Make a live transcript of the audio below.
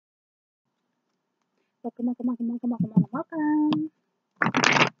Welcome.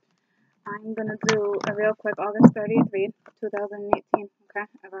 I'm gonna do a real quick August 33, 2018. Okay,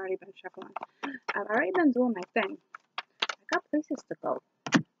 I've already been shuffling. I've already been doing my thing. I got places to go.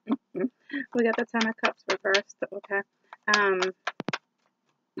 We got the Ten of Cups reversed. Okay.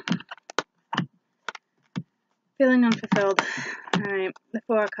 Feeling unfulfilled. All right. The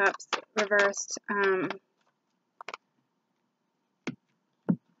Four of Cups reversed. And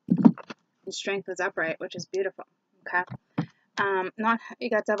strength was upright, which is beautiful. Okay. You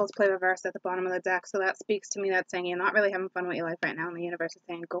got Devil's Play reversed at the bottom of the deck, so that speaks to me. That's saying you're not really having fun with your life right now, and the universe is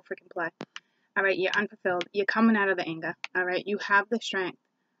saying go freaking play. All right, you're unfulfilled. You're coming out of the anger. All right, you have the strength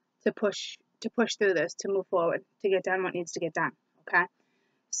to push through this, to move forward, to get done what needs to get done. Okay,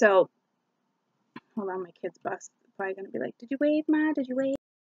 so hold on, my kid's bus probably gonna be like, "Did you wave, Ma? Did you wave?"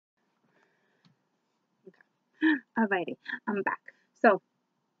 Okay, alrighty, I'm back. So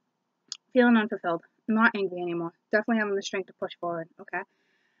feeling unfulfilled. I'm not angry anymore. Definitely having the strength to push forward. Okay,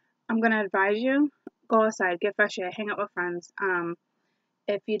 I'm gonna advise you, go outside, get fresh air, hang out with friends.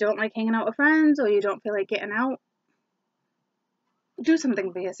 If you don't like hanging out with friends or you don't feel like getting out, do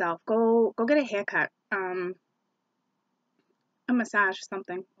something for yourself. Go get a haircut, a massage,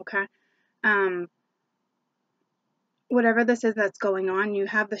 something. Okay, whatever this is that's going on, you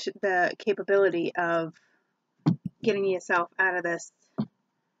have the capability of getting yourself out of this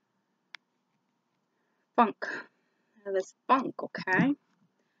funk. Okay.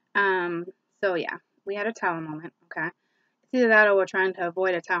 So yeah, we had a tower moment. Okay. It's either that or we're trying to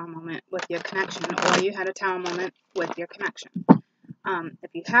avoid a tower moment with your connection, or you had a tower moment with your connection.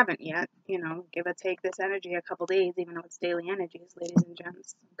 If you haven't yet, give or take this energy a couple days, even though it's daily energies, ladies and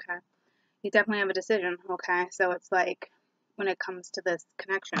gents. Okay. You definitely have a decision. Okay. So it's like when it comes to this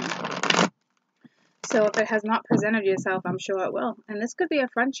connection. So if it has not presented yourself, I'm sure it will. And this could be a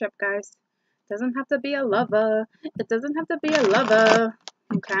friendship, guys. It doesn't have to be a lover. It doesn't have to be a lover.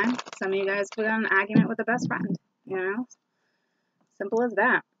 Okay? Some of you guys put on an argument with a best friend. Simple as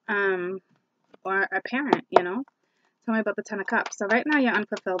that. Or a parent, Tell me about the Ten of Cups. So right now you're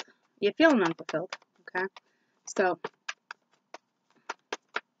unfulfilled. You're feeling unfulfilled. Okay? So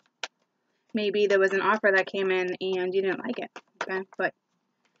maybe there was an offer that came in and you didn't like it. Okay? But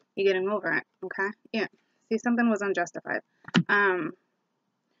you're getting over it. Okay? Yeah. See, something was unjustified.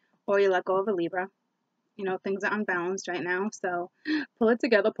 Or you let go of a Libra. Things are unbalanced right now, so pull it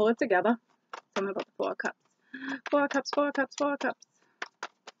together. Tell me about the Four of Cups. Four of Cups.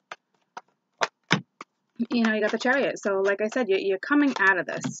 You got the Chariot. So like I said, you're coming out of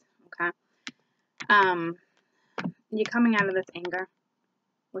this, okay? You're coming out of this anger,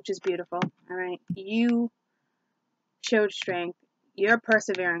 which is beautiful, all right? You showed strength. You're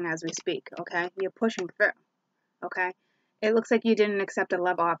persevering as we speak, okay? You're pushing through, okay? It looks like you didn't accept a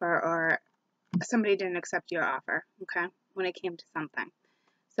love offer, or somebody didn't accept your offer, okay, when it came to something.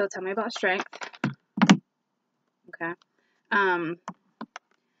 So tell me about strength, okay? And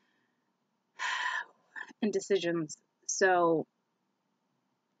decisions. So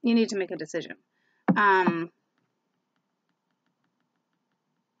you need to make a decision. So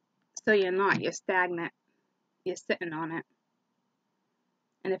you're stagnant. You're sitting on it.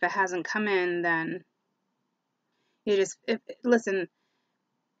 And if it hasn't come in, then listen.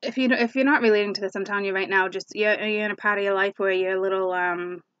 If you're not relating to this, I'm telling you right now, just you're in a part of your life where you're a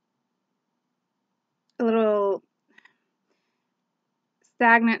little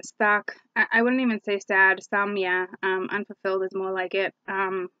stagnant, stuck. I wouldn't even say sad. Some, yeah. Unfulfilled is more like it.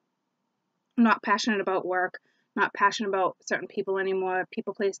 Not passionate about work. Not passionate about certain people anymore.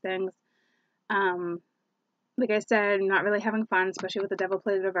 People, place, things. Like I said, not really having fun, especially with the Devil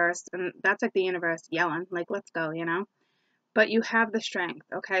Plays reversed, and that's like the universe yelling, like, let's go, But you have the strength,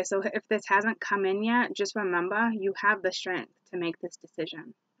 okay? So if this hasn't come in yet, just remember, you have the strength to make this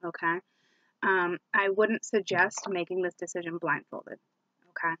decision, okay? I wouldn't suggest making this decision blindfolded,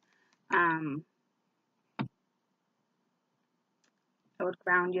 okay? I would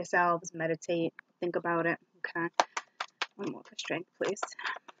ground yourselves, meditate, think about it, okay? One more for strength, please.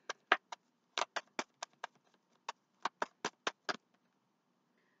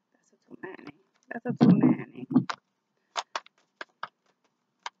 That's a too many.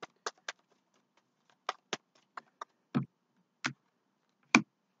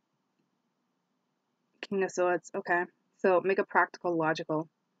 King of Swords, okay. So make a practical, logical,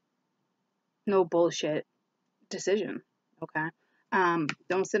 no bullshit decision, okay?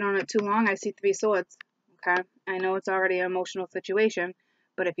 Don't sit on it too long. I see 3 swords, okay? I know it's already an emotional situation,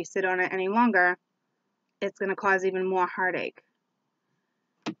 but if you sit on it any longer, it's going to cause even more heartache.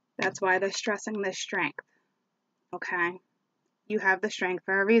 That's why they're stressing this strength, okay? You have the strength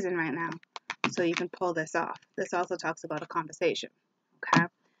for a reason right now. so you can pull this off. This also talks about a conversation. Okay?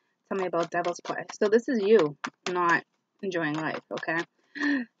 Tell me about devil's play. So this is you not enjoying life. Okay?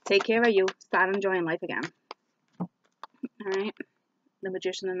 Take care of you. Start enjoying life again. All right? The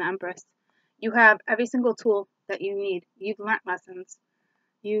Magician and the Empress. You have every single tool that you need. You've learned lessons.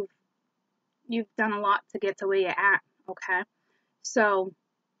 You've done a lot to get to where you're at. Okay? So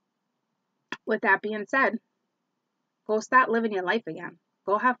with that being said, go start living your life again.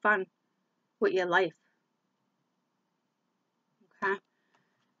 Go have fun with your life. Okay?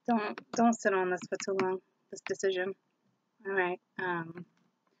 Don't sit on this for too long, this decision. All right.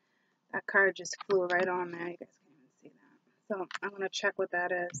 That card just flew right on there. You guys can't even see that. So I'm going to check what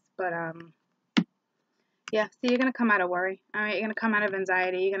that is. But, yeah, so you're going to come out of worry. All right? You're going to come out of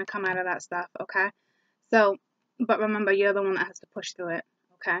anxiety. You're going to come out of that stuff. Okay? So, but remember, you're the one that has to push through it.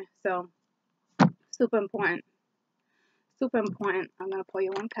 Okay? So, super important. Super important. I'm going to pull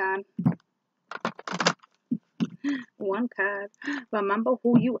you one card. One card. Remember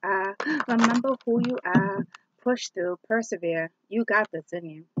who you are. Remember who you are. Push through. Persevere. You got this in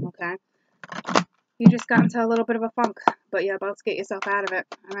you. Okay? You just got into a little bit of a funk, but you're about to get yourself out of it.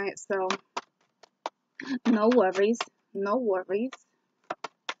 All right? So, no worries. No worries.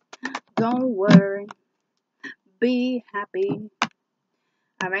 Don't worry. Be happy.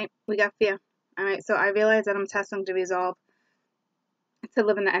 All right? We got fear. All right? So, I realize that I'm testing to resolve to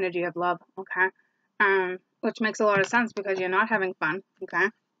live in the energy of love. Okay? Which makes a lot of sense because you're not having fun. Okay?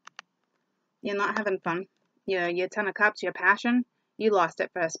 You're not having fun. Your Ten of Cups, your passion, you lost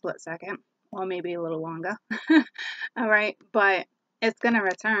it for a split second. Or maybe a little longer. All right? But it's going to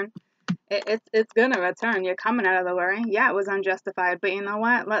return. It's going to return. You're coming out of the worry. Yeah, it was unjustified. But you know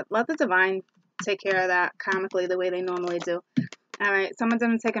what? Let the divine take care of that karmically the way they normally do. All right? Someone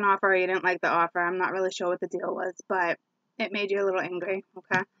didn't take an offer or you didn't like the offer. I'm not really sure what the deal was. But it made you a little angry.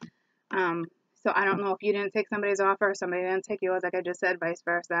 Okay? So I don't know if you didn't take somebody's offer or somebody didn't take yours. Like I just said, vice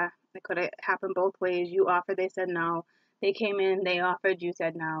versa. It could have happened both ways. You offered, they said no. They came in, they offered, you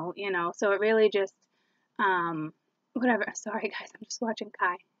said no. You know, so it really just, whatever. Sorry, guys. I'm just watching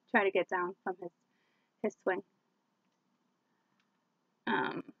Kai try to get down from his swing.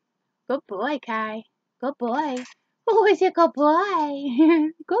 Good boy, Kai. Good boy. Oh, is a good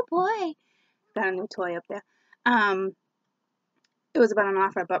boy? Good boy. Got a new toy up there. It was about an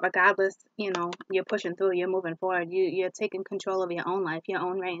offer, but regardless, you know, you're pushing through, you're moving forward, you're taking control of your own life, your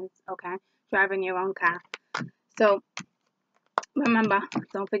own reins, okay? Driving your own car. So remember,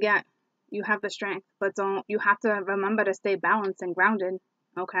 don't forget, you have the strength, but you have to remember to stay balanced and grounded,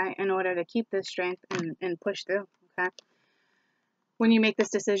 okay, in order to keep this strength and push through, okay? When you make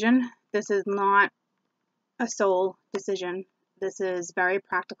this decision, this is not a soul decision. This is very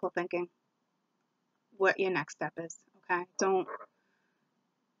practical thinking. What your next step is, okay?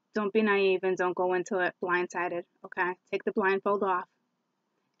 Don't be naive and don't go into it blindsided, okay? Take the blindfold off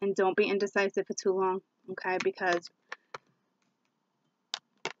and don't be indecisive for too long, okay? Because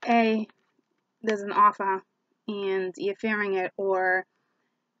A, there's an offer and you're fearing it, or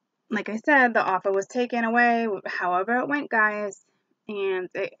like I said, the offer was taken away, however it went, guys, and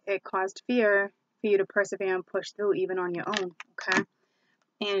it caused fear for you to persevere and push through even on your own, okay?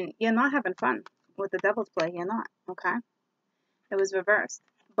 And you're not having fun with the devil's play, you're not, okay? It was reversed.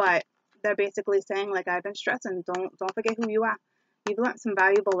 But they're basically saying, like I've been stressing, don't forget who you are. You've learned some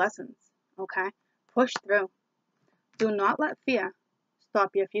valuable lessons, okay? Push through. Do not let fear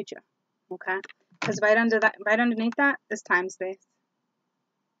stop your future, okay? Because right underneath that is time space,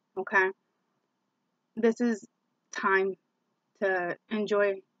 okay? This is time to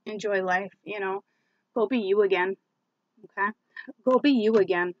enjoy life, you know? Go be you again, okay? Go be you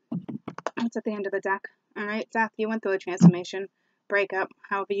again. That's at the end of the deck, all right? Seth, you went through a transformation, breakup,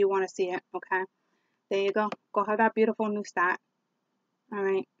 however you want to see it, okay? There you go. Go have that beautiful new start. All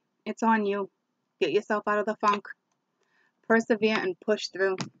right. It's on you. Get yourself out of the funk. Persevere and push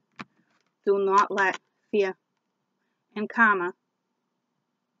through. Do not let fear and karma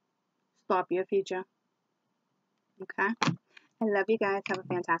stop your future. Okay? I love you guys. Have a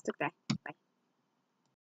fantastic day.